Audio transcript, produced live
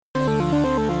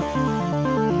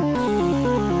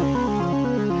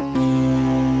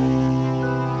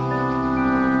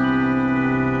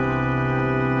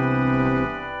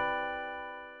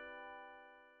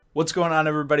What's going on,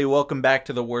 everybody? Welcome back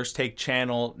to the Worst Take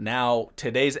channel. Now,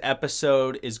 today's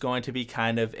episode is going to be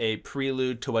kind of a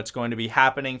prelude to what's going to be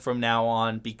happening from now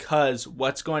on, because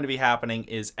what's going to be happening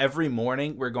is every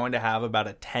morning we're going to have about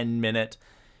a 10-minute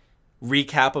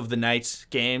recap of the night's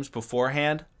games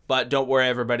beforehand. But don't worry,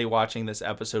 everybody watching this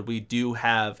episode, we do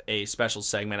have a special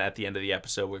segment at the end of the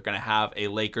episode. We're going to have a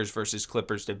Lakers versus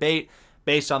Clippers debate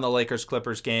based on the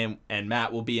Lakers-Clippers game, and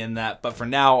Matt will be in that. But for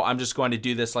now, I'm just going to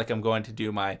do this like I'm going to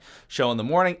do my show in the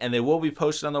morning, and they will be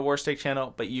posted on the Worst Take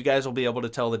channel, but you guys will be able to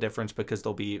tell the difference because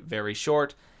they'll be very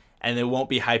short, and they won't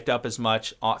be hyped up as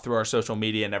much through our social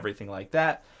media and everything like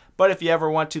that. But if you ever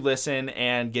want to listen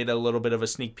and get a little bit of a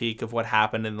sneak peek of what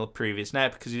happened in the previous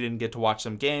night because you didn't get to watch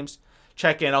some games,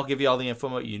 check in. I'll give you all the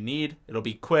info you need. It'll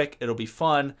be quick, it'll be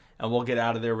fun, and we'll get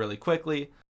out of there really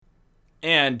quickly.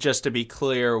 And just to be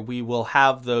clear, we will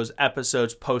have those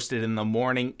episodes posted in the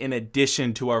morning in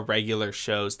addition to our regular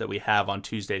shows that we have on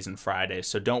Tuesdays and Fridays.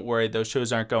 So don't worry, those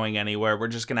shows aren't going anywhere. We're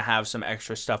just going to have some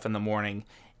extra stuff in the morning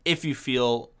if you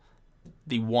feel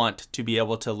the want to be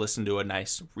able to listen to a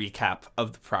nice recap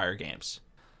of the prior games.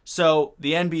 So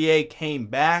the NBA came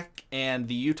back and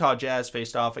the Utah Jazz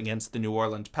faced off against the New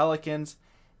Orleans Pelicans,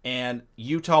 and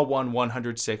Utah won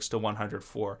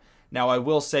 106-104. Now, I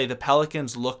will say the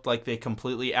Pelicans looked like they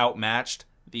completely outmatched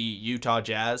the Utah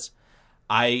Jazz.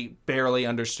 I barely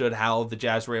understood how the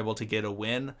Jazz were able to get a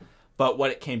win, but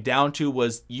what it came down to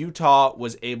was Utah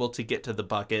was able to get to the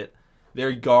bucket.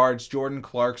 Their guards, Jordan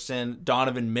Clarkson,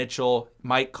 Donovan Mitchell,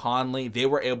 Mike Conley, they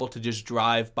were able to just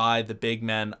drive by the big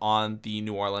men on the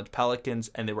New Orleans Pelicans,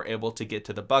 and they were able to get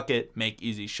to the bucket, make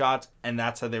easy shots, and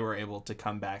that's how they were able to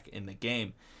come back in the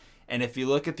game. And if you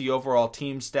look at the overall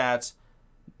team stats,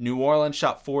 New Orleans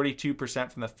shot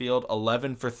 42% from the field,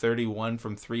 11 for 31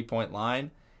 from three-point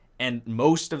line, and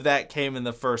most of that came in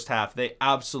the first half. They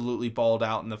absolutely balled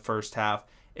out in the first half.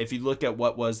 If you look at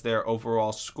what was their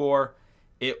overall score,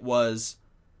 it was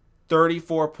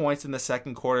 34 points in the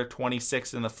second quarter,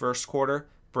 26 in the first quarter,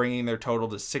 bringing their total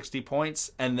to 60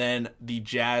 points, and then the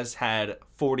Jazz had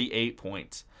 48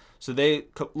 points. So they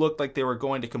looked like they were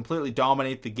going to completely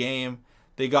dominate the game.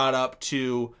 They got up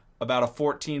to about a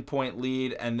 14-point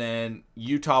lead, and then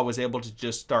Utah was able to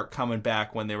just start coming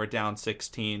back when they were down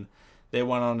 16. They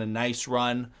went on a nice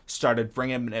run, started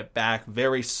bringing it back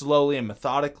very slowly and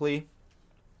methodically.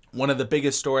 One of the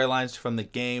biggest storylines from the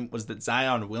game was that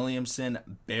Zion Williamson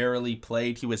barely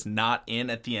played. He was not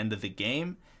in at the end of the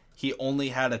game. He only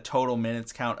had a total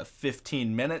minutes count of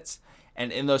 15 minutes,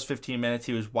 and in those 15 minutes,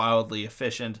 he was wildly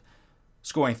efficient,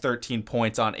 scoring 13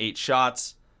 points on 8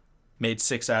 shots. Made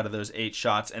 6 out of those 8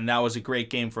 shots, and that was a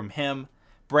great game from him.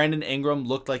 Brandon Ingram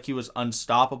looked like he was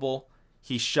unstoppable.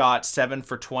 He shot 7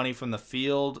 for 20 from the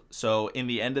field, so in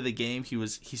the end of the game, he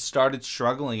started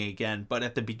struggling again. But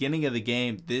at the beginning of the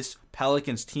game, this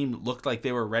Pelicans team looked like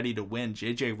they were ready to win.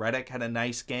 JJ Redick had a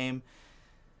nice game.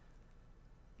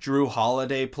 Drew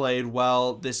Holiday played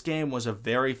well. This game was a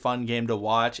very fun game to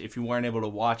watch. If you weren't able to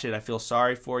watch it, I feel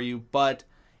sorry for you, but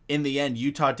in the end,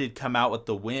 Utah did come out with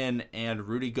the win, and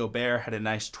Rudy Gobert had a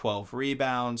nice 12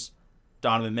 rebounds.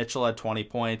 Donovan Mitchell had 20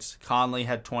 points. Conley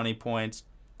had 20 points.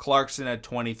 Clarkson had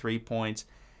 23 points.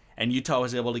 And Utah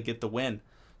was able to get the win.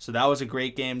 So that was a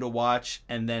great game to watch.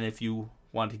 And then if you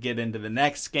want to get into the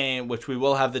next game, which we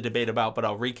will have the debate about, but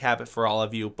I'll recap it for all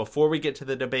of you before we get to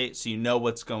the debate so you know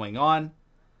what's going on.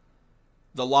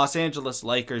 The Los Angeles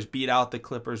Lakers beat out the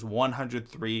Clippers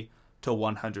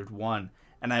 103-101.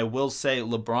 And I will say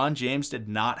LeBron James did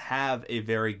not have a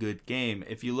very good game.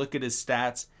 If you look at his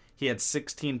stats, he had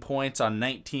 16 points on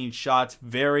 19 shots.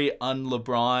 Very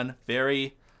un-LeBron,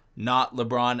 very not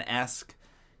LeBron-esque.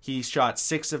 He shot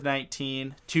 6 of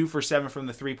 19, 2 for 7 from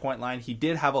the three-point line. He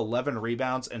did have 11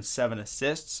 rebounds and 7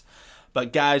 assists.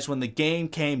 But guys, when the game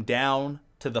came down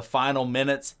to the final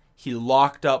minutes, he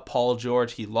locked up Paul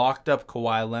George. He locked up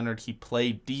Kawhi Leonard. He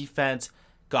played defense,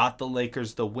 got the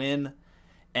Lakers the win.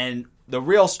 And the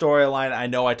real storyline, I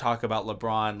know I talk about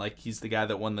LeBron like he's the guy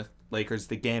that won the Lakers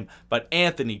the game, but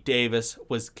Anthony Davis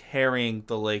was carrying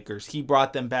the Lakers. He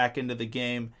brought them back into the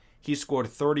game. He scored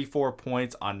 34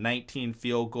 points on 19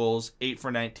 field goals, 8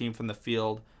 for 19 from the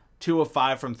field, 2 of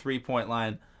 5 from three-point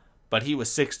line, but he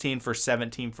was 16 for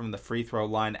 17 from the free throw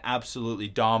line, absolutely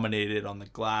dominated on the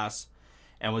glass,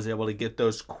 and was able to get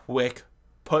those quick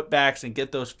putbacks and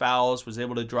get those fouls, was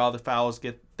able to draw the fouls.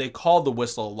 They called the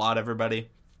whistle a lot, everybody.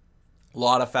 A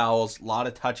lot of fouls, a lot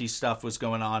of touchy stuff was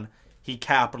going on. He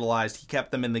capitalized. He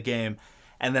kept them in the game.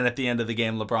 And then at the end of the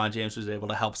game, LeBron James was able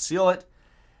to help seal it.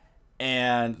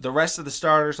 And the rest of the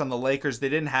starters on the Lakers, they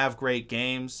didn't have great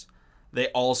games. They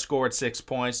all scored 6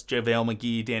 points. JaVale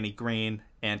McGee, Danny Green,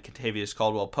 and Kentavious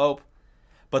Caldwell-Pope.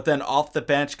 But then off the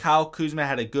bench, Kyle Kuzma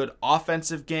had a good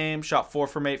offensive game, shot 4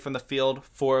 from 8 from the field.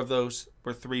 4 of those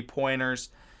were 3-pointers.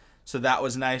 So that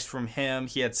was nice from him.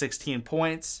 He had 16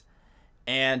 points.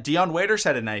 And Dion Waiters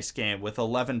had a nice game with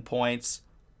 11 points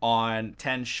on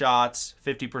 10 shots,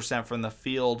 50% from the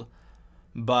field.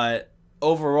 But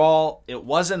overall, it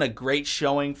wasn't a great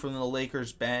showing from the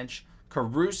Lakers bench.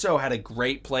 Caruso had a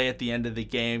great play at the end of the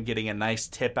game, getting a nice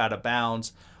tip out of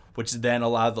bounds, which then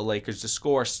allowed the Lakers to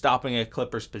score, stopping a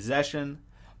Clippers possession.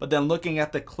 But then looking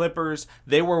at the Clippers,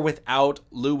 they were without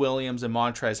Lou Williams and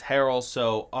Montrezl Harrell,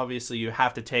 so obviously you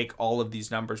have to take all of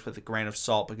these numbers with a grain of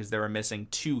salt because they were missing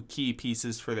 2 key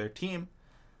pieces for their team.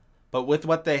 But with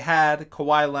what they had,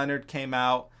 Kawhi Leonard came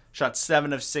out, shot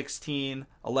 7 of 16,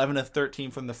 11 of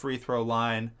 13 from the free throw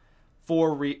line,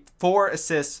 4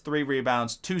 assists, 3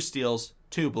 rebounds, 2 steals,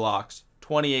 2 blocks,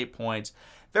 28 points.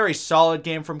 Very solid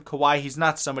game from Kawhi. He's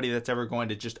not somebody that's ever going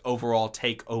to just overall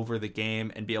take over the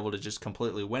game and be able to just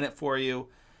completely win it for you.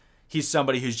 He's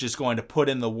somebody who's just going to put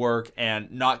in the work and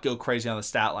not go crazy on the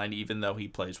stat line even though he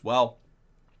plays well.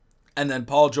 And then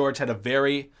Paul George had a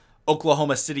very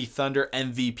Oklahoma City Thunder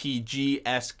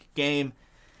MVP-esque game.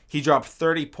 He dropped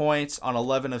 30 points on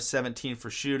 11 of 17 for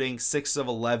shooting, 6 of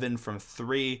 11 from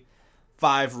 3,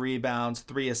 5 rebounds,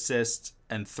 3 assists,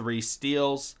 and 3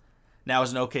 steals. Now,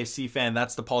 as an OKC fan,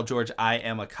 that's the Paul George I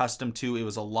am accustomed to. It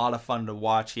was a lot of fun to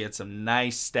watch. He had some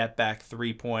nice step-back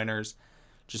 3-pointers.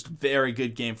 Just very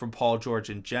good game from Paul George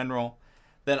in general.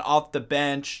 Then off the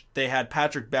bench, they had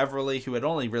Patrick Beverley, who had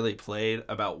only really played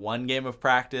about 1 game of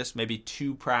practice, maybe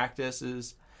 2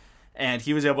 practices. And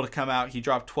he was able to come out. He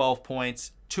dropped 12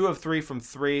 points, 2 of 3 from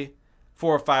 3,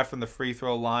 4 of 5 from the free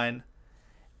throw line.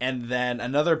 And then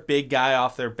another big guy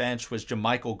off their bench was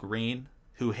JaMychal Green,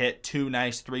 who hit 2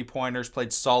 nice 3-pointers,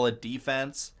 played solid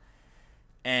defense.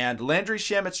 And Landry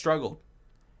Shamet struggled.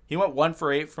 He went 1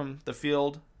 for 8 from the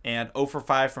field and 0 for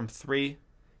 5 from 3.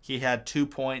 He had 2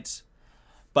 points.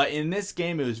 But in this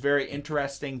game, it was very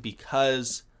interesting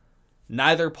because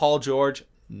neither Paul George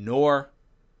nor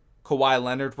Kawhi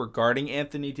Leonard were guarding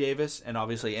Anthony Davis. And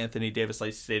obviously, Anthony Davis,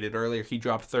 like stated earlier, he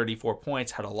dropped 34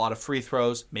 points, had a lot of free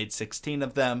throws, made 16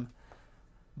 of them.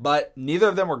 But neither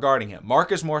of them were guarding him.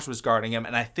 Marcus Morris was guarding him,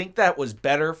 and I think that was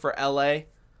better for LA.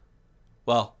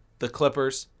 Well, the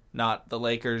Clippers, not the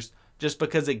Lakers, just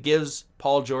because it gives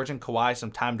Paul George and Kawhi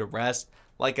some time to rest.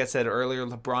 Like I said earlier,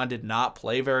 LeBron did not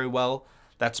play very well.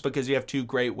 That's because you have 2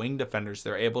 great wing defenders.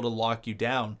 They're able to lock you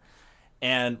down.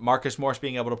 And Marcus Morris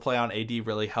being able to play on AD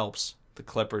really helps the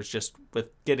Clippers just with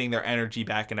getting their energy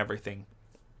back and everything.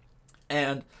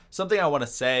 And something I want to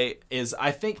say is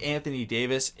I think Anthony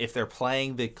Davis, if they're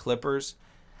playing the Clippers,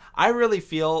 I really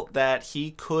feel that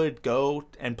he could go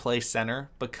and play center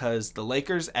because the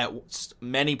Lakers at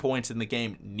many points in the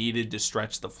game needed to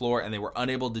stretch the floor and they were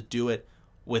unable to do it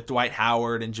with Dwight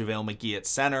Howard and JaVale McGee at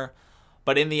center.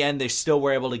 But in the end, they still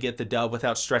were able to get the dub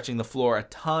without stretching the floor a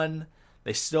ton.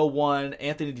 They still won.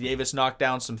 Anthony Davis knocked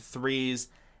down some threes,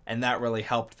 and that really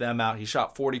helped them out. He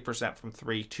shot 40% from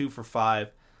 3, 2 for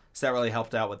 5. So that really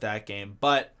helped out with that game.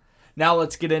 But now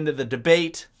let's get into the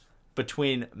debate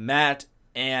between Matt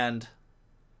and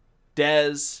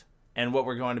Dez. And what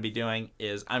we're going to be doing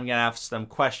is I'm going to ask them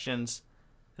questions.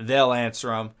 They'll answer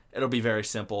them. It'll be very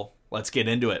simple. Let's get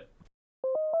into it.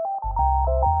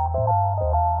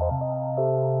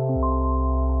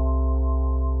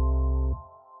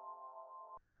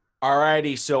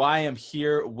 Alrighty, so I am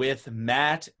here with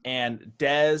Matt and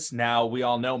Dez. Now, we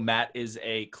all know Matt is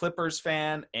a Clippers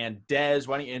fan, and Dez,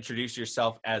 why don't you introduce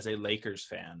yourself as a Lakers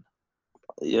fan?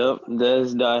 Yep,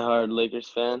 Des diehard Lakers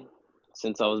fan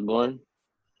since I was born.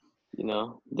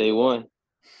 Day one.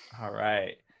 All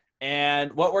right.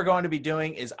 And what we're going to be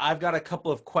doing is I've got a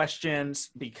couple of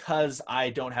questions because I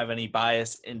don't have any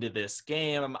bias into this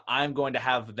game. I'm going to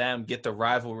have them get the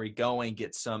rivalry going,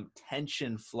 get some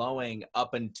tension flowing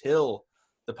up until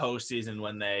the postseason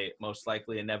when they most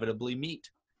likely inevitably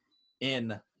meet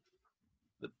in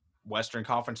the Western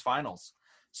Conference Finals.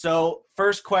 So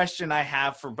first question I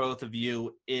have for both of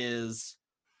you is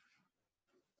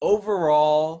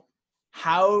overall,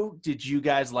 how did you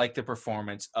guys like the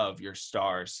performance of your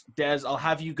stars? Des, I'll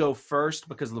have you go first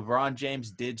because LeBron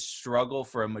James did struggle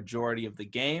for a majority of the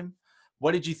game.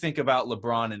 What did you think about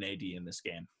LeBron and AD in this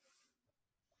game?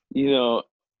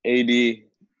 AD, he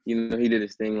did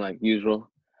his thing like usual.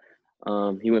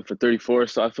 He went for 34,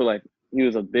 so I feel like he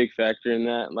was a big factor in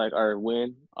that, like our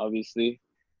win, obviously.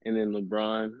 And then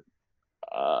LeBron,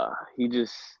 he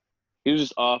was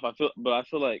just off. But I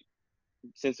feel like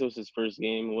since it was his first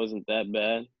game, it wasn't that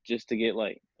bad just to get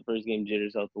like the first game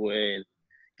jitters out the way and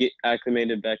get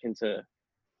acclimated back into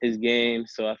his game.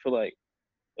 So I feel like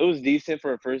it was decent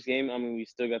for a first game. I mean, we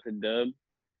still got the dub,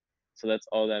 so that's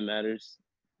all that matters,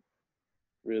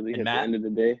 really, And at the Matt? end of the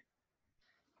day.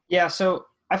 Yeah, so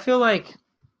I feel like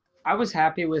I was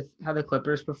happy with how the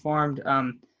Clippers performed.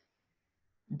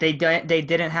 They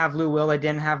didn't have Lou Will, they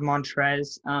didn't have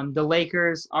Montrez. The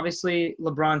Lakers, obviously,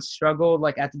 LeBron struggled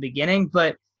like at the beginning,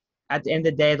 but at the end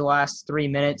of the day, the last 3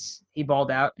 minutes, he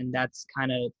balled out, and that's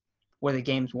kind of where the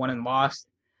game's won and lost.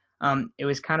 It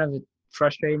was kind of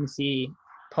frustrating to see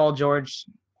Paul George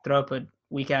throw up a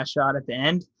weak ass shot at the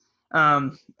end.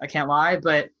 I can't lie,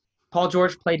 but Paul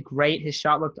George played great. His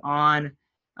shot looked on.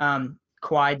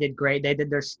 Kawhi did great. They did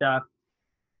their stuff.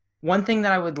 One thing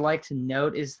that I would like to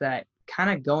note is that kind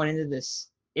of going into this,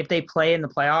 if they play in the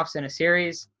playoffs in a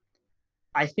series,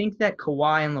 I think that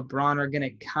Kawhi and LeBron are going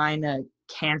to kind of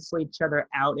cancel each other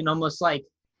out and almost like,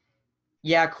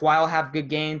 yeah, Kawhi will have good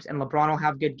games and LeBron will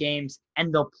have good games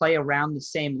and they'll play around the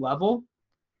same level.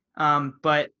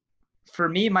 But for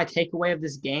me, my takeaway of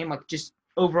this game, like just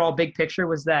overall big picture,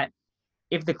 was that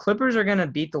if the Clippers are going to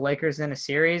beat the Lakers in a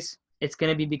series, it's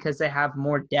going to be because they have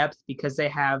more depth, because they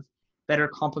have better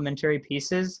complementary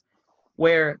pieces.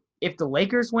 Where if the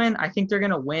Lakers win, I think they're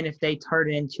going to win if they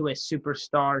turn it into a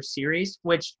superstar series,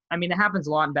 which, I mean, it happens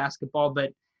a lot in basketball,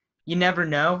 but you never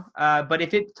know. But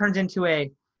if it turns into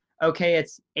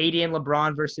it's AD and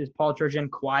LeBron versus Paul George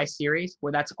and Kawhi series,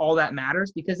 where that's all that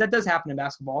matters, because that does happen in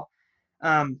basketball.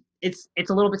 It's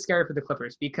a little bit scary for the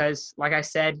Clippers because, like I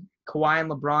said, Kawhi and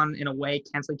LeBron in a way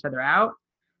cancel each other out,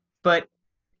 but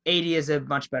AD is a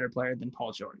much better player than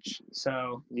Paul George.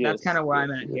 So that's kind Yes, of where yes,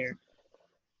 I'm at yes. here.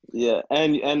 Yeah,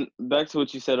 and back to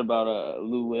what you said about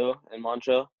Lou Will and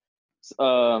Montrell.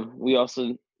 We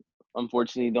also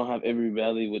unfortunately don't have Avery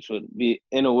Bradley, which would be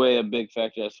in a way a big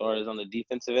factor as far as on the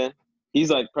defensive end.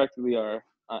 He's like practically our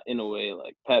in a way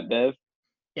like Pat Bev.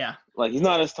 Yeah. Like he's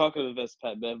not as talkative as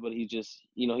Pat Bev, but he just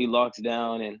he locks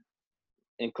down and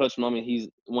in clutch moment he's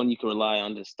one you can rely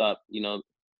on to stop the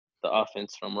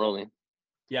offense from rolling.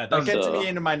 Yeah, that gets me So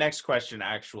into my next question,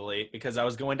 actually, because I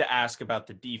was going to ask about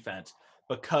the defense.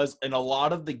 Because in a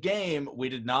lot of the game, we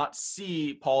did not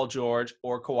see Paul George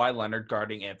or Kawhi Leonard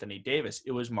guarding Anthony Davis.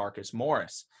 It was Marcus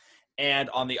Morris. And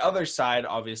on the other side,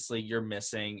 obviously, you're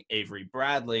missing Avery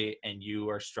Bradley, and you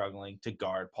are struggling to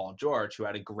guard Paul George, who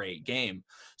had a great game.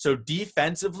 So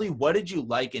defensively, what did you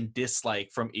like and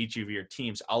dislike from each of your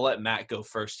teams? I'll let Matt go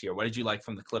first here. What did you like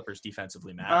from the Clippers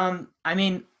defensively, Matt? I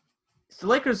mean, so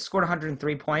the Lakers scored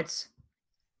 103 points.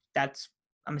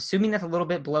 I'm assuming that's a little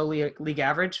bit below league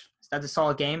average. So that's a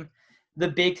solid game. The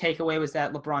big takeaway was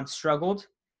that LeBron struggled.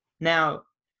 Now,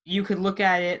 you could look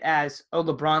at it as,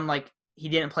 LeBron, like, he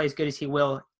didn't play as good as he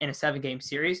will in a 7-game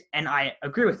series, and I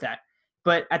agree with that.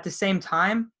 But at the same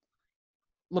time,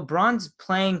 LeBron's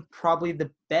playing probably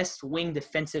the best wing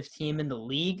defensive team in the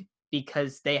league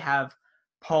because they have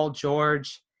Paul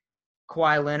George,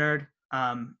 Kawhi Leonard,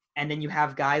 and then you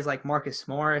have guys like Marcus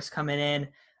Morris coming in.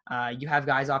 You have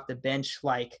guys off the bench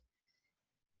like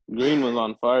Green was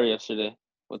on fire yesterday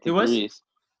with the who was? threes.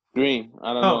 Green,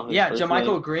 I don't Oh know his yeah, first name.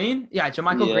 JaMychal Green. Yeah,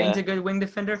 JaMychal Green's Yeah, a good wing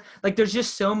defender. Like there's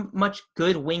just so much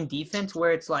good wing defense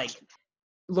where it's like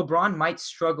LeBron might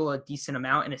struggle a decent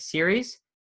amount in a series,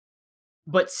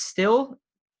 but still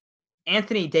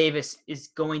Anthony Davis is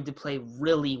going to play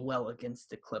really well against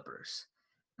the Clippers.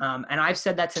 And I've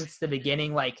said that since the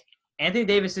beginning. Like Anthony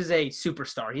Davis is a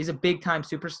superstar. He's a big time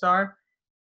superstar,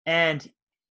 and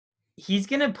he's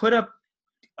gonna put up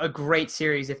a great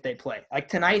series if they play.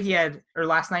 Like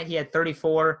last night he had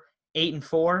 34,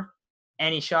 8-4,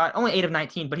 and he shot only 8 of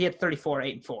 19, but he had 34,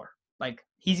 8-4. Like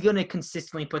he's gonna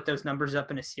consistently put those numbers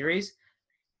up in a series.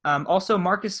 Also,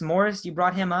 Marcus Morris, you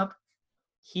brought him up.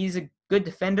 He's a good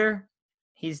defender.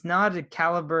 He's not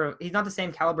the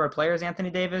same caliber of player as Anthony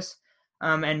Davis.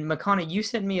 And McConnell, you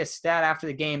sent me a stat after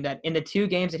the game that in the 2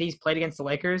 games that he's played against the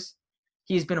Lakers,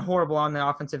 he's been horrible on the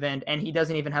offensive end, and he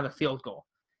doesn't even have a field goal.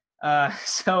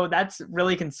 So that's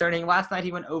really concerning. Last night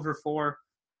he went over 4,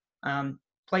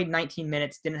 played 19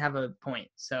 minutes, didn't have a point.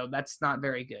 So that's not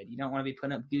very good. You don't want to be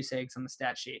putting up goose eggs on the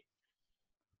stat sheet.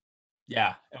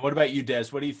 Yeah. And what about you, Des?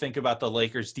 What do you think about the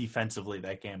Lakers defensively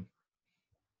that game?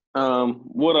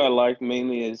 what I liked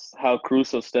mainly is how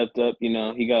Caruso stepped up. He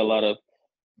got a lot of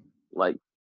like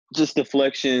just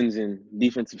deflections and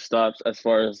defensive stops as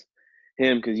far as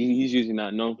him because he's usually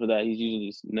not known for that. He's usually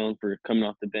just known for coming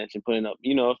off the bench and putting up,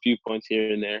 a few points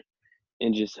here and there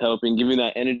and just helping, giving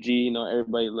that energy.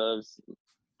 Everybody loves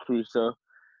Caruso.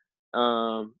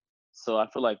 So I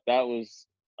feel like that was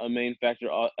a main factor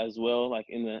as well. Like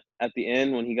at the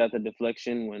end when he got the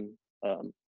deflection when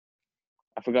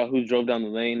I forgot who drove down the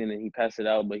lane and then he passed it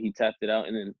out, but he tapped it out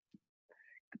and then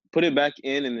put it back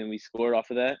in, and then we scored off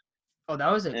of that. Oh,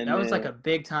 that was And like then, a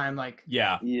big time. Like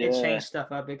Yeah. it yeah, changed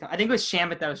stuff up big time. I think it was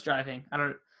Shamit that was driving. I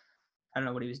don't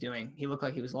know what he was doing. He looked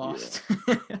like he was lost.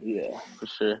 yeah, for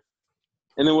sure.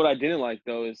 And then what I didn't like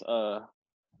though is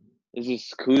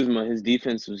just Kuzma. His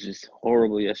defense was just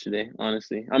horrible yesterday.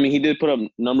 Honestly, I mean, he did put up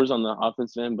numbers on the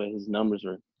offensive end, but his numbers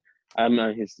were. I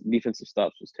mean, his defensive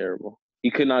stops was terrible.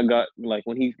 He could not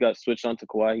when he got switched on to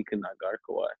Kawhi, he could not guard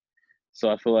Kawhi. So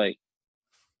I feel like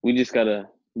we just gotta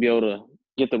be able to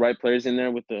get the right players in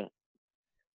there with the,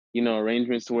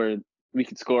 arrangements to where we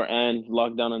can score and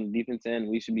lock down on the defense end.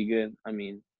 We should be good. I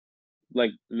mean,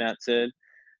 like Matt said,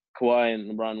 Kawhi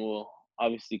and LeBron will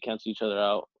obviously cancel each other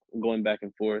out, going back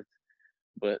and forth.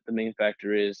 But the main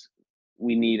factor is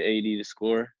we need AD to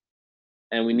score,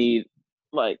 and we need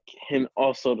him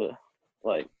also to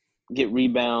get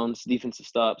rebounds, defensive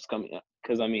stops coming up.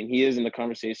 Because I mean, he is in the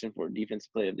conversation for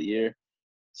Defensive Player of the Year.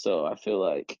 So I feel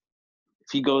like if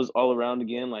he goes all around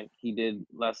again like he did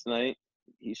last night,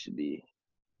 he should be,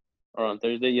 or on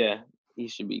Thursday, yeah, we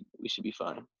should be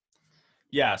fine.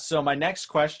 Yeah, so my next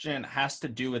question has to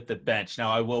do with the bench.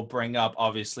 Now, I will bring up,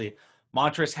 obviously,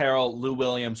 Montrezl Harrell, Lou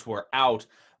Williams were out,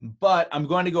 but I'm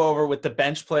going to go over with the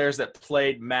bench players that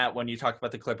played. Matt, when you talk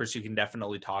about the Clippers, you can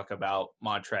definitely talk about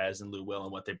Montrez and Lou Will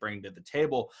and what they bring to the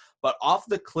table. But off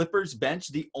the Clippers bench,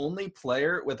 the only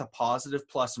player with a positive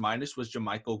plus-minus was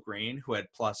JaMychal Green, who had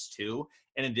 +2.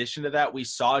 In addition to that, we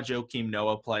saw Joakim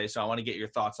Noah play, so I want to get your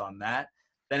thoughts on that.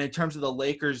 Then in terms of the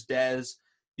Lakers, Des,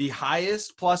 the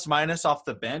highest plus-minus off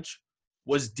the bench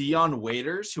was Dion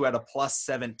Waiters, who had a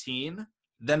 +17.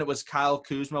 Then it was Kyle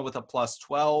Kuzma with a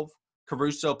 +12,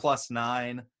 Caruso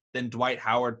 +9, then Dwight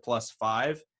Howard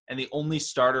 +5. And the only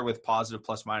starter with positive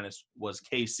plus-minus was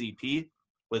KCP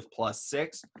with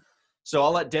 +6. So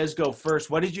I'll let Des go first.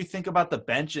 What did you think about the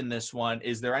bench in this one?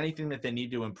 Is there anything that they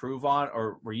need to improve on,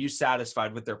 or were you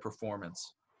satisfied with their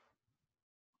performance?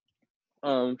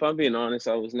 If I'm being honest,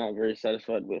 I was not very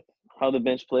satisfied with how the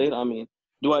bench played. I mean,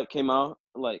 Dwight came out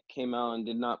and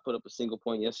did not put up a single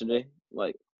point yesterday,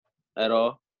 at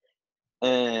all.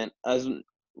 And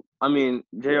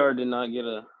JR did not get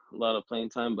a lot of playing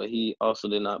time, but he also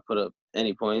did not put up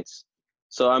any points.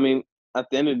 So I mean, at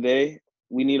the end of the day,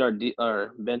 we need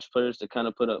our bench players to kind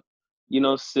of put up,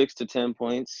 6 to 10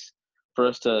 points for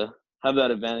us to have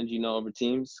that advantage, over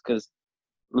teams. Because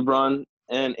LeBron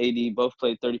and AD both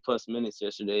played 30-plus minutes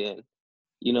yesterday, and,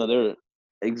 they're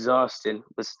exhausted,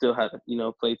 but still had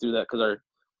to, play through that because our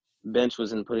bench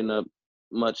wasn't putting up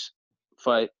much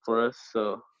fight for us.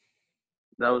 So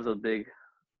that was a big,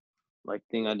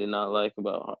 thing I did not like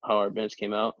about how our bench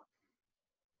came out.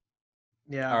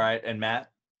 Yeah. All right, and Matt?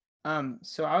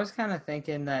 So I was kind of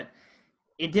thinking that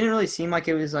it didn't really seem like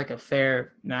it was like a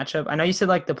fair matchup. I know you said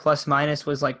like the plus-minus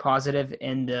was like positive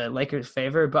in the Lakers'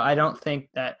 favor, but I don't think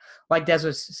that, like Des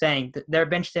was saying, their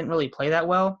bench didn't really play that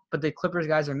well, but the Clippers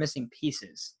guys are missing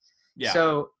pieces. Yeah.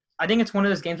 So I think it's one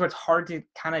of those games where it's hard to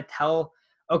kind of tell,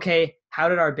 okay, how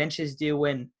did our benches do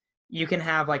when you can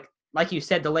have like you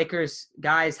said, the Lakers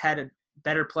guys had a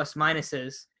better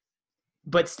plus-minuses,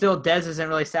 but still Des isn't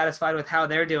really satisfied with how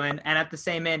they're doing. And at the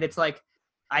same end, it's like,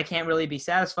 I can't really be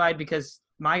satisfied because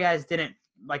my guys didn't,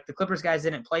 like the Clippers guys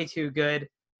didn't play too good,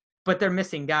 but they're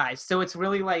missing guys. So it's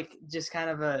really like just kind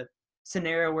of a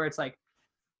scenario where it's like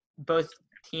both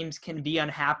teams can be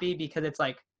unhappy because it's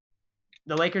like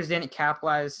the Lakers didn't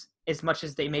capitalize as much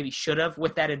as they maybe should have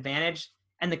with that advantage.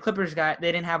 And the Clippers they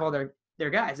didn't have all their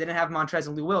guys. They didn't have Montrez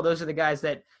and Lou Will. Those are the guys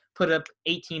that put up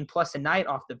 18 plus a night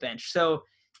off the bench. So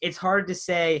it's hard to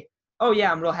say, oh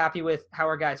yeah, I'm real happy with how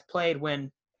our guys played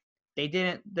when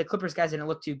the Clippers guys didn't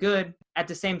look too good. At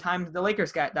the same time, the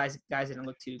Lakers guys didn't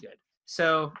look too good.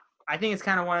 So I think it's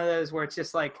kind of one of those where it's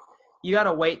just like, you got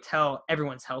to wait till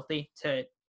everyone's healthy to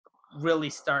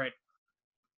really start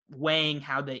weighing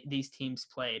how these teams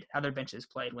played, how their benches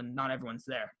played when not everyone's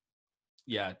there.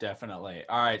 Yeah, definitely.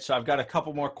 All right, so I've got a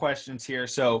couple more questions here.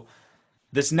 So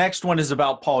this next one is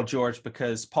about Paul George,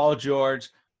 because Paul George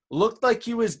looked like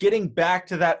he was getting back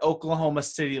to that Oklahoma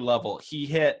City level. He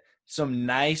hit some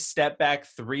nice step-back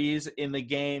threes in the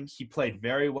game. He played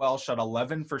very well, shot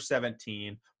 11 for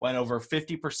 17, went over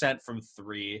 50% from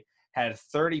three, had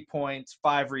 30 points,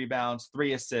 5 rebounds,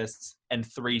 3 assists, and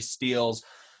 3 steals.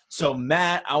 So,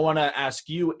 Matt, I want to ask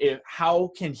you,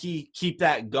 how can he keep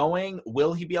that going?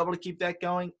 Will he be able to keep that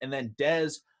going? And then,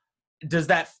 Des, does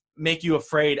that make you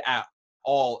afraid at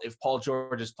all if Paul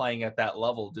George is playing at that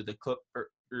level? Do the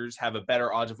Clippers have a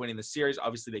better odds of winning the series?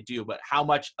 Obviously, they do. But how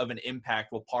much of an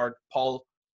impact will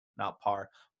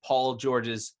Paul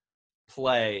George's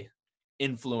play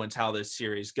influence how this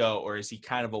series go? Or is he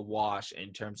kind of a wash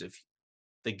in terms of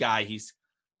the guy he's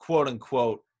quote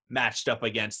unquote matched up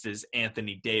against is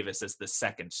Anthony Davis as the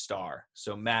second star.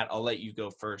 So Matt, I'll let you go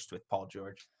first with Paul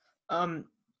George.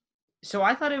 So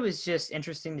I thought it was just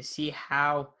interesting to see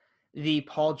how the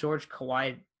Paul George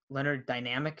Kawhi Leonard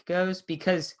dynamic goes,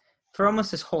 because for almost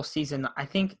this whole season, I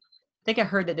think I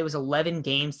heard that there was 11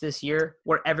 games this year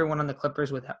where everyone on the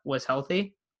Clippers was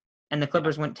healthy, and the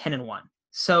Clippers went 10-1.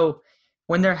 So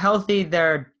when they're healthy,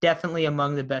 they're definitely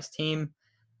among the best team.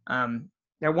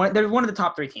 They're one of the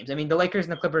top 3 teams. I mean, the Lakers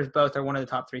and the Clippers both are one of the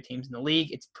top 3 teams in the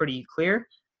league. It's pretty clear.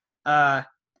 But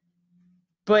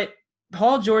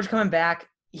Paul George coming back,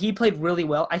 he played really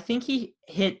well. I think he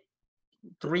hit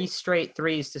 3 straight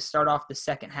threes to start off the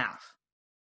second half.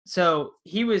 So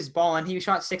he was balling. He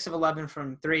shot 6 of 11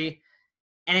 from 3.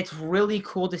 And it's really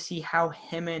cool to see how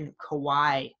him and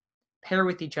Kawhi pair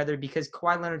with each other, because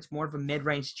Kawhi Leonard's more of a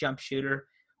mid-range jump shooter,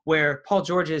 where Paul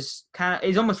George is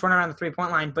almost running around the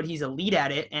 3-point line, but he's elite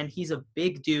at it, and he's a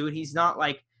big dude. He's not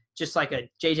just like a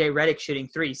JJ Redick shooting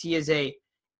threes. He is a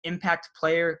impact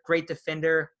player, great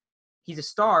defender. He's a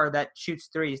star that shoots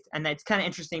threes, and that's kind of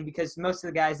interesting because most of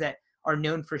the guys that are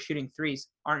known for shooting threes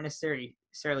aren't necessarily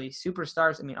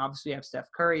superstars. I mean, obviously you have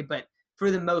Steph Curry, but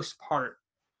for the most part,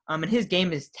 and his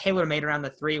game is tailor-made around the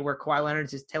 3, where Kawhi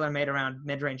Leonard's is tailor-made around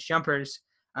mid-range jumpers,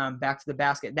 back to the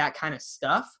basket, that kind of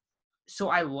stuff. So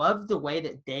I love the way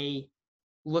that they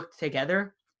look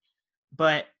together,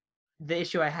 but the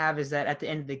issue I have is that at the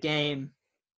end of the game,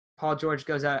 Paul George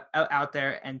goes out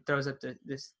there and throws up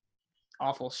this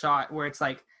awful shot where it's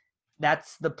like,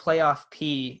 that's the playoff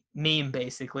P meme,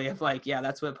 basically, of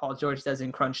that's what Paul George does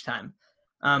in crunch time.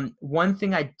 One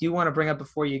thing I do want to bring up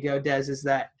before you go, Des, is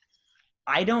that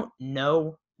I don't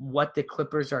know what the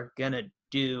Clippers are going to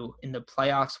do in the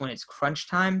playoffs when it's crunch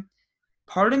time.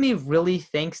 Part of me really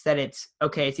thinks that it's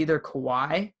either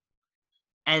Kawhi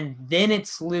and then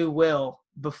it's Lou Will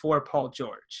before Paul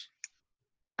George.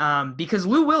 Because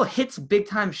Lou Will hits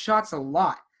big-time shots a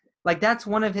lot. That's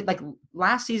one of it.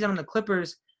 Last season on the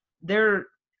Clippers, they're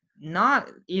not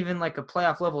even a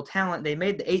playoff level talent. They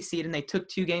made the 8 seed and they took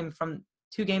 2 games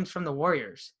from the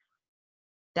Warriors.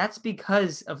 That's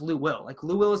because of Lou Will.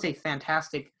 Lou Will is a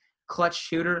fantastic clutch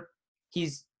shooter.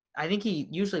 I think he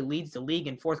usually leads the league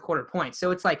in fourth quarter points.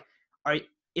 So it's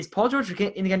is Paul George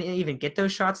going to even get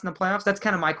those shots in the playoffs? That's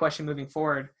kind of my question moving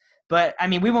forward. But I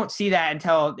mean, we won't see that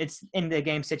until it's in the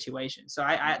game situation. So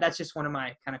I that's just one of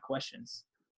my kind of questions.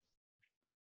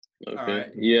 Okay.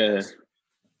 Right. Yeah.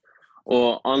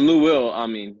 Well, on Lou Will, I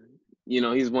mean,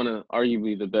 he's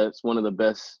arguably one of the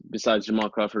best besides Jamal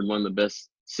Crawford, one of the best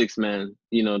 6-man,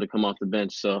 to come off the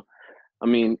bench. So, I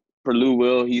mean, for Lou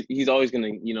Will, he's always going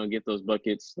to, get those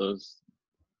buckets, those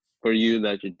for you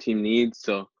that your team needs.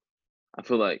 So I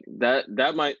feel like that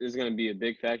is going to be a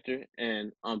big factor.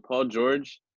 And on Paul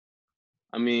George,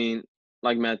 I mean,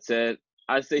 like Matt said,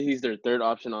 I say he's their 3rd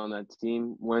option on that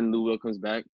team when Lou Will comes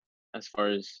back, as far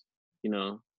as,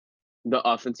 the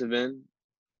offensive end.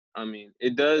 I mean,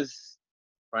 it does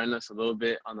frighten us a little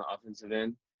bit on the offensive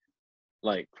end,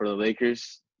 for the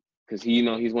Lakers, because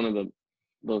he's one of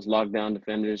those lockdown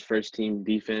defenders, first team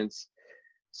defense.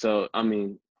 So I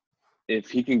mean, if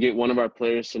he can get one of our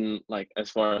players in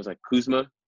as far as Kuzma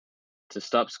to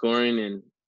stop scoring, and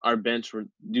our bench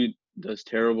does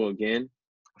terrible again,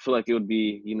 I feel like it would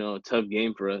be a tough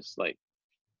game for us.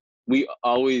 We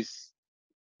always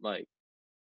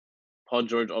Paul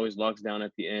George always locks down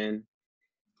at the end,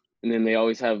 and then they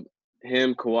always have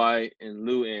him, Kawhi, and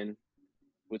Lou in,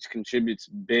 which contributes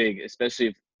big, especially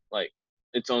if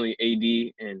it's only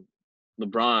AD and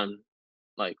LeBron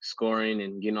scoring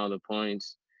and getting all the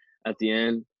points at the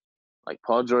end.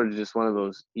 Paul George is just one of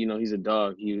those, he's a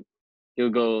dog. He'll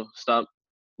go stop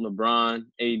LeBron,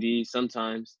 AD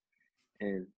sometimes,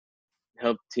 and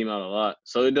help the team out a lot.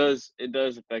 So it does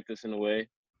affect us in a way.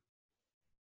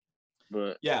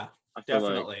 But yeah, I feel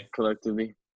definitely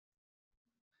collectively.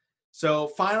 So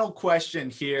final question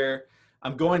here.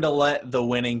 I'm going to let the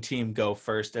winning team go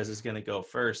first, as is going to go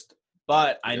first.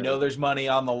 But I know there's money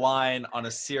on the line on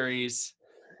a series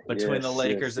between the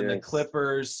Lakers and the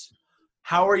Clippers.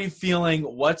 How are you feeling?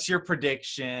 What's your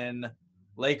prediction?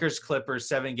 Lakers-Clippers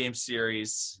 7-game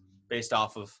series based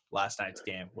off of last night's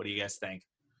game. What do you guys think?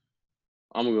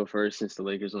 I'm going to go first since the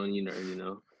Lakers won, you already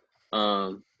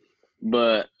know.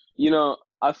 But,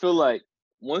 I feel like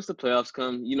once the playoffs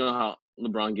come, you know how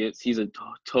LeBron gets. He's a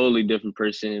totally different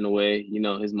person in a way.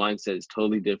 His mindset is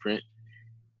totally different.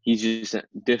 He's just a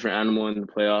different animal in the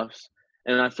playoffs.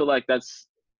 And I feel like that's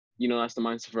the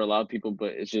mindset for a lot of people, but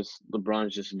it's just LeBron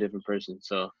is just a different person.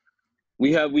 So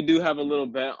we do have a little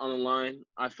bet on the line.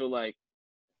 I feel like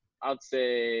I'd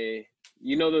say,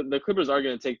 the Clippers are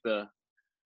going to take the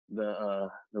the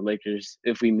Lakers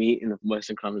if we meet in the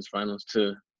Western Conference Finals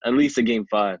to at least a game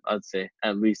 5. I'd say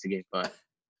at least a game 5.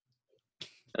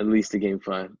 At least a game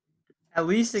 5. At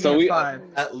least So again we 5.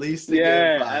 At least a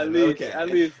yeah, game 5. at least Okay. at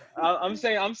least. I'm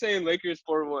saying Lakers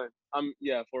 4-1.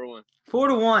 4-1.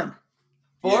 4-1.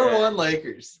 4-1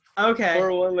 Lakers. Okay.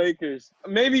 4-1 Lakers.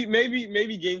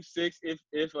 Maybe game 6 if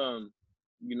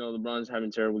LeBron's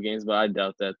having terrible games, but I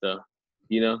doubt that though.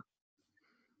 All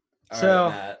So-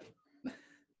 right, Matt.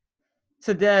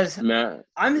 So Des, Matt.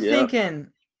 I'm Yeah.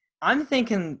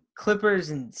 thinking Clippers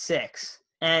in 6.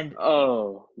 And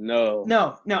Oh no.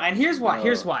 no, and here's why. No.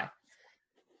 Here's why.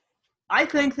 I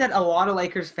think that a lot of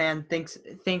Lakers fans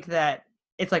think that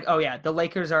it's like, oh yeah, the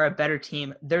Lakers are a better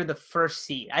team. They're the first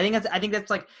seed. I think that's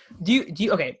like, do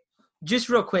you okay? Just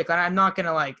real quick, and I'm not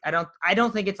gonna like, I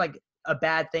don't think it's like a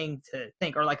bad thing to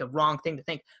think or like a wrong thing to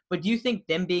think. But do you think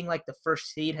them being like the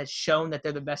first seed has shown that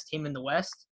they're the best team in the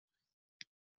West?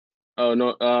 Oh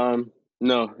no.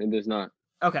 No, it does not.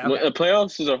 Okay. Well, the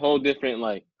playoffs is a whole different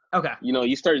like. Okay.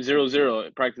 You start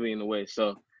 0-0 practically in the way,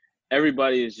 so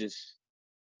everybody is just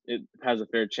it has a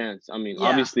fair chance. I mean, Yeah.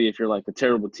 obviously, if you're like a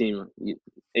terrible team,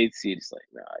 8th seed, it's like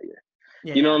nah, yeah.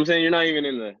 Yeah, You know what I'm saying? You're not even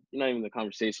in the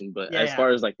conversation. But as Yeah. far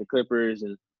as like the Clippers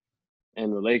and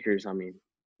the Lakers, I mean,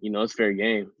 it's fair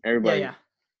game. Everybody Yeah.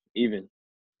 even.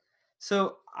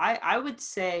 So I would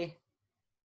say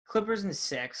Clippers in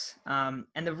 6. And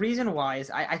the reason why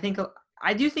is I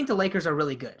do think the Lakers are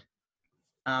really good.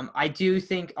 I do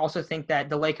also think that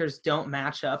the Lakers don't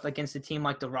match up against a team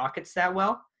like the Rockets that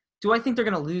well. Do I think they're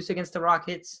going to lose against the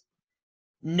Rockets?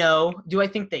 No. Do I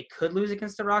think they could lose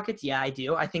against the Rockets? Yeah, I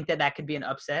do. I think that could be an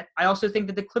upset. I also think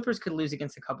that the Clippers could lose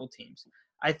against a couple teams.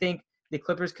 I think the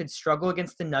Clippers could struggle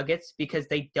against the Nuggets because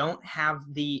they don't have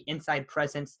the inside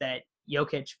presence that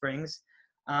Jokic brings.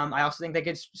 I also think they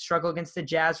could struggle against the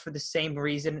Jazz for the same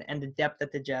reason and the depth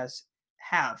that the Jazz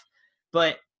have.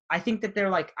 But I think that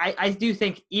they're like, I do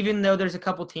think even though there's a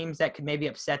couple teams that could maybe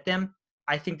upset them,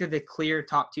 I think they're the clear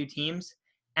top 2 teams.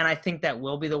 And I think that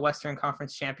will be the Western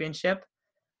Conference Championship.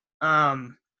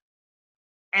 And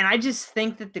I just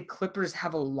think that the Clippers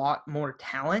have a lot more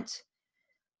talent.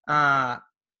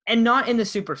 And not in the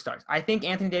superstars. I think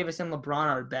Anthony Davis and LeBron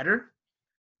are better.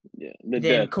 Yeah, the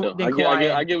Then depth. though. then I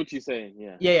Kawhi get what you're saying.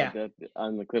 Yeah. Yeah. The depth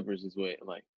on the Clippers is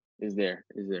there.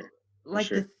 Like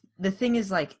sure. the thing is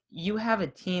like you have a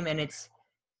team and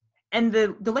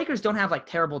the Lakers don't have like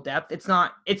terrible depth. It's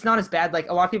not as bad. Like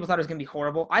a lot of people thought it was gonna be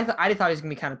horrible. I thought it was gonna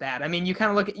be kind of bad. I mean, you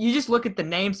just look at the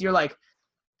names. You're like,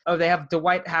 oh, they have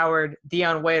Dwight Howard,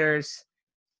 Deion Waiters,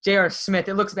 J.R. Smith.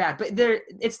 It looks bad, but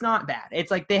it's not bad.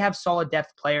 It's like they have solid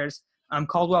depth players.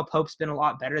 Caldwell Pope's been a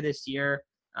lot better this year.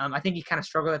 I think he kind of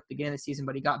struggled at the beginning of the season,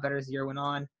 but he got better as the year went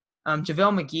on.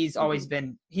 JaVale McGee's always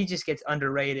been – he just gets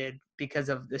underrated because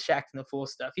of the Shaq and the Fool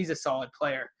stuff. He's a solid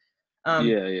player.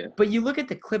 Yeah. But you look at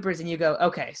the Clippers and you go,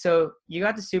 okay, so you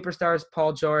got the superstars,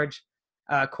 Paul George,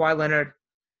 Kawhi Leonard,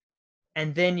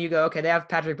 and then you go, okay, they have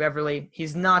Patrick Beverley.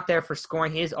 He's not there for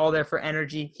scoring. He is all there for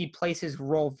energy. He plays his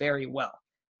role very well.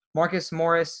 Marcus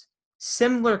Morris,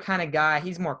 similar kind of guy.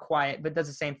 He's more quiet, but does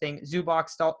the same thing. Zubac,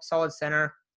 solid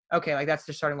center. Okay, like that's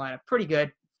their starting lineup. Pretty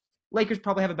good. Lakers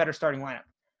probably have a better starting lineup.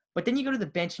 But then you go to the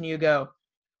bench and you go,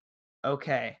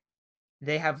 okay,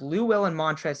 they have Lou Will and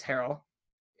Montrezl Harrell,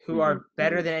 who are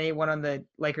better than anyone on the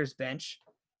Lakers bench.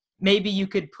 Maybe you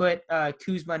could put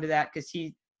Kuzma into that because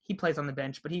he plays on the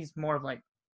bench, but he's more of like,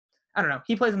 I don't know.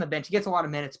 He plays on the bench. He gets a lot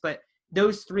of minutes, but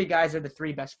those 3 guys are the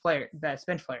 3 best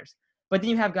bench players. But then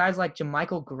you have guys like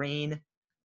JaMychal Green,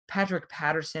 Patrick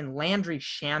Patterson, Landry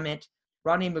Shamet,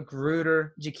 Rodney McGruder,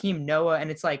 Jakeem Noah, and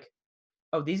it's like,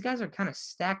 oh, these guys are kind of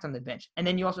stacked on the bench. And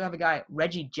then you also have a guy,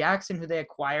 Reggie Jackson, who they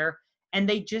acquire, and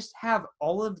they just have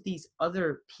all of these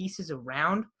other pieces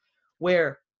around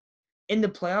where in the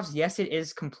playoffs, yes, it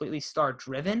is completely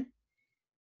star-driven,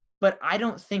 but I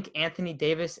don't think Anthony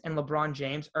Davis and LeBron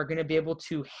James are going to be able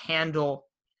to handle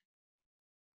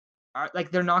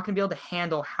they're not going to be able to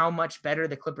handle how much better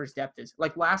the Clippers' depth is.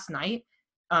 Like last night,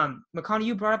 McConnell,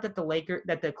 you brought up that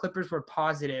the Clippers were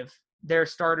positive. Their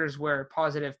starters were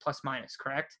positive plus minus,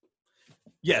 correct?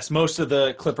 Yes, most of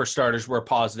the Clipper starters were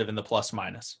positive in the plus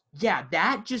minus. Yeah,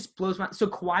 that just blows my – so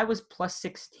Kawhi was plus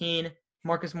 16,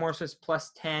 Marcus Morris was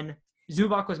plus 10,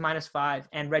 Zubac was minus 5,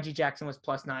 and Reggie Jackson was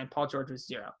plus 9, Paul George was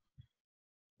 0.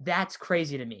 That's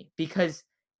crazy to me because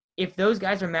if those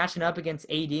guys are matching up against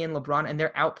AD and LeBron and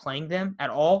they're outplaying them at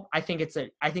all, I think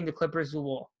the Clippers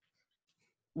will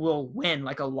win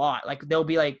like a lot. Like they'll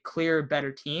be like clear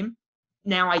better team.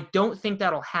 Now I don't think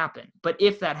that'll happen, but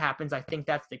if that happens, I think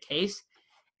that's the case.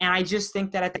 And I just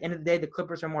think that at the end of the day, the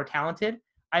Clippers are more talented.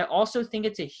 I also think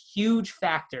it's a huge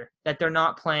factor that they're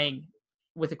not playing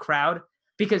with a crowd,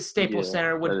 because Staples Yeah,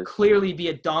 Center that would is clearly be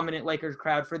a dominant Lakers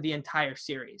crowd for the entire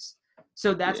series.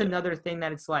 So that's Yeah. another thing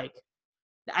that it's like,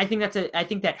 I think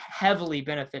that heavily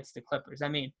benefits the Clippers. I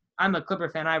mean, I'm a Clipper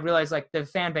fan. I realize like the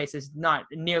fan base is not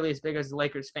nearly as big as the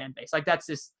Lakers fan base. Like that's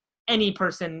just any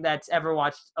person that's ever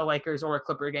watched a Lakers or a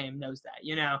Clipper game knows that,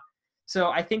 you know? So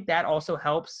I think that also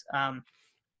helps.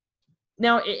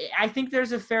 Now, I think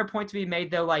there's a fair point to be made,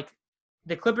 though. Like,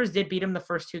 the Clippers did beat them the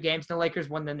first 2 games, and the Lakers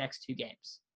won the next 2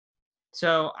 games.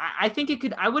 So I think it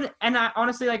could – I would – and I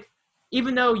honestly, like,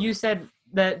 even though you said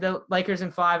the Lakers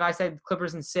in 5, I said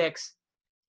Clippers in 6,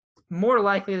 more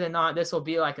likely than not, this will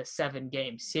be like a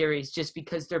 7-game series just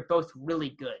because they're both really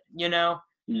good, you know?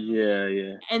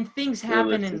 Yeah. And things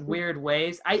happen in Realistically. weird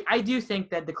ways. I do think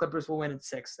that the Clippers will win in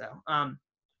 6, though.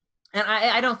 And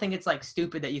I don't think it's like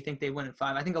stupid that you think they win in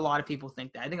 5. I think a lot of people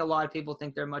think that. I think a lot of people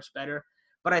think they're much better.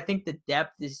 But I think the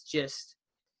depth is just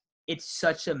 – it's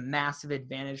such a massive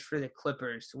advantage for the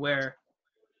Clippers where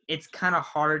it's kind of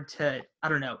hard to – I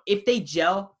don't know. If they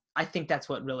gel, I think that's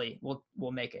what really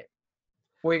will make it.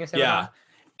 What were you going to say? Yeah.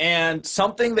 And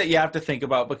something that you have to think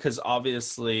about, because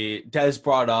obviously Des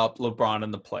brought up LeBron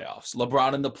in the playoffs.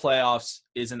 LeBron in the playoffs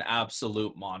is an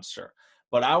absolute monster.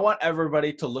 But I want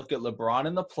everybody to look at LeBron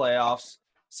in the playoffs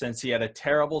since he had a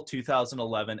terrible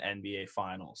 2011 NBA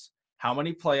Finals. How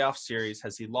many playoff series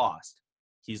has he lost?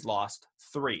 He's lost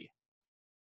 3.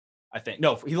 I think.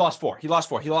 No, he lost 4. He lost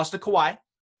to Kawhi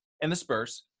and the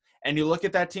Spurs. And you look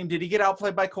at that team, did he get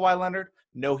outplayed by Kawhi Leonard?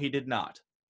 No, he did not.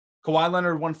 Kawhi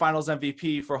Leonard won Finals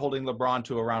MVP for holding LeBron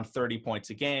to around 30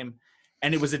 points a game.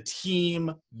 And it was a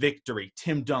team victory.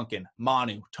 Tim Duncan,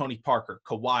 Manu, Tony Parker,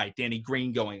 Kawhi, Danny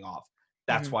Green going off.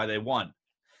 That's why they won.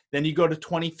 Then you go to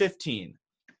 2015.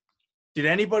 Did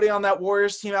anybody on that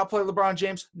Warriors team outplay LeBron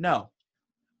James? No,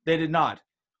 they did not.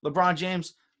 LeBron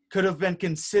James could have been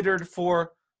considered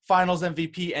for Finals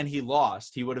MVP, and he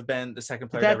lost. He would have been the second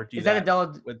player to ever do that. Is that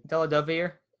a Dellavedova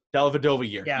year? Dellavedova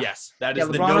year. Yeah. Yes, that is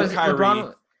LeBron the no Kyrie.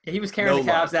 LeBron, he was carrying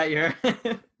the Cavs that year.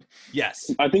 Yes.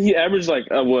 I think he averaged like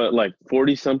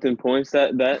 40-something points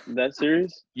that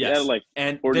series. Yes. Like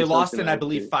and they lost in, I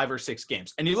believe, series. 5 or 6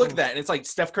 games. And you look at that, and it's like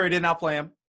Steph Curry did not play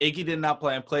him. Iggy did not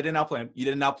play him. Clay did not play him. You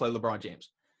did not play LeBron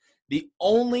James. The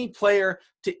only player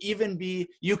to even be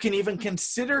 – you can even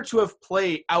consider to have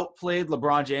outplayed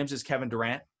LeBron James is Kevin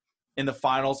Durant in the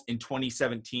finals in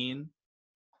 2017.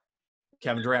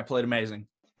 Kevin Durant played amazing.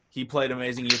 He played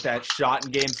amazing. He hit that shot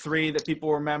in Game 3 that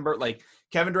people remember. Like,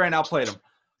 Kevin Durant outplayed him.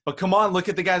 But come on, look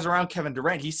at the guys around Kevin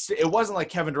Durant. It wasn't like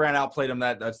Kevin Durant outplayed him.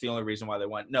 That's the only reason why they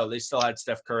went. No, they still had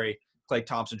Steph Curry, Klay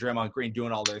Thompson, Draymond Green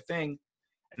doing all their thing.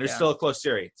 And there's still a close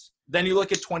series. Then you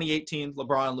look at 2018,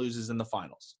 LeBron loses in the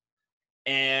finals.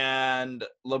 And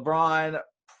LeBron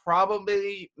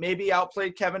probably maybe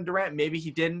outplayed Kevin Durant. Maybe he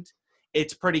didn't.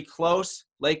 It's pretty close.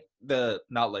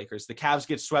 Not Lakers. The Cavs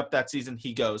get swept that season.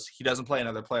 He goes. He doesn't play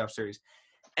another playoff series.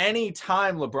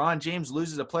 Anytime LeBron James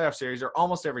loses a playoff series, or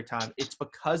almost every time, it's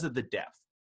because of the depth.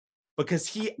 Because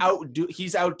he's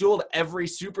outdueled every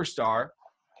superstar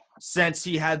since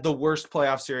he had the worst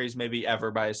playoff series maybe ever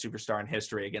by a superstar in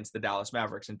history against the Dallas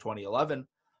Mavericks in 2011.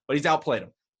 But he's outplayed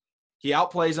him. He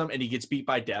outplays them, and he gets beat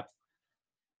by depth.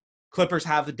 Clippers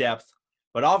have the depth.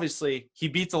 But obviously, he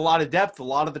beats a lot of depth a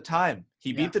lot of the time.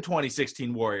 He beat the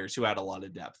 2016 Warriors, who had a lot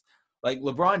of depth. Like,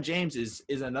 LeBron James is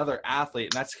another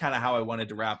athlete, and that's kind of how I wanted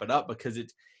to wrap it up, because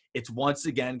it's once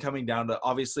again coming down to,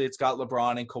 obviously, it's got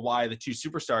LeBron and Kawhi, the 2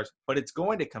 superstars, but it's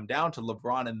going to come down to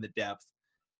LeBron and the depth.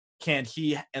 Can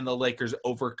he and the Lakers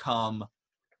overcome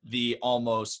the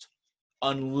almost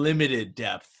unlimited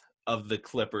depth of the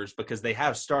Clippers, because they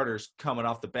have starters coming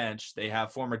off the bench. They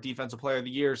have former Defensive Player of the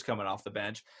Years coming off the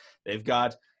bench. They've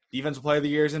got Defensive Player of the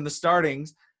Years in the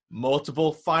startings,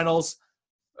 multiple finals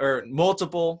or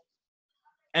multiple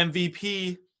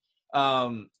MVP,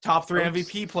 top 3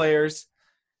 MVP players,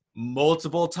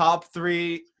 multiple top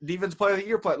 3 Defensive Player of the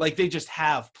Year players. Like, they just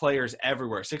have players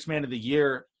everywhere. 6th Man of the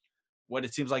Year, what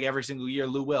it seems like every single year,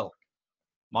 Lou Will.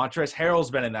 Montrezl Harrell's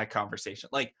been in that conversation.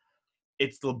 Like,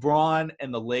 it's LeBron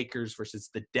and the Lakers versus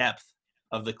the depth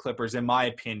of the Clippers, in my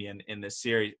opinion, in this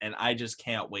series, and I just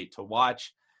can't wait to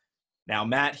watch. Now,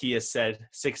 Matt, he has said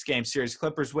 6-game series,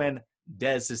 Clippers win.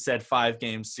 Dez has said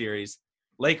 5-game series,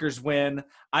 Lakers win.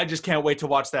 I just can't wait to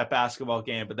watch that basketball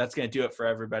game, but that's going to do it for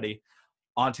everybody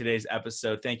on today's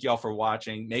episode. Thank you all for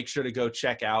watching. Make sure to go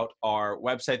check out our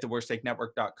website,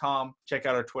 theworsttakenetwork.com. Check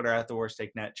out our Twitter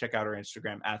 @theworsttakenetwork. Check out our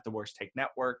Instagram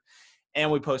 @theworsttakenetwork. And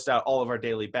we post out all of our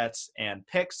daily bets and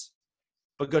picks.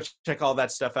 But go check all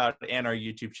that stuff out and our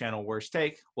YouTube channel, Worst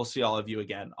Take. We'll see all of you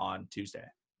again on Tuesday.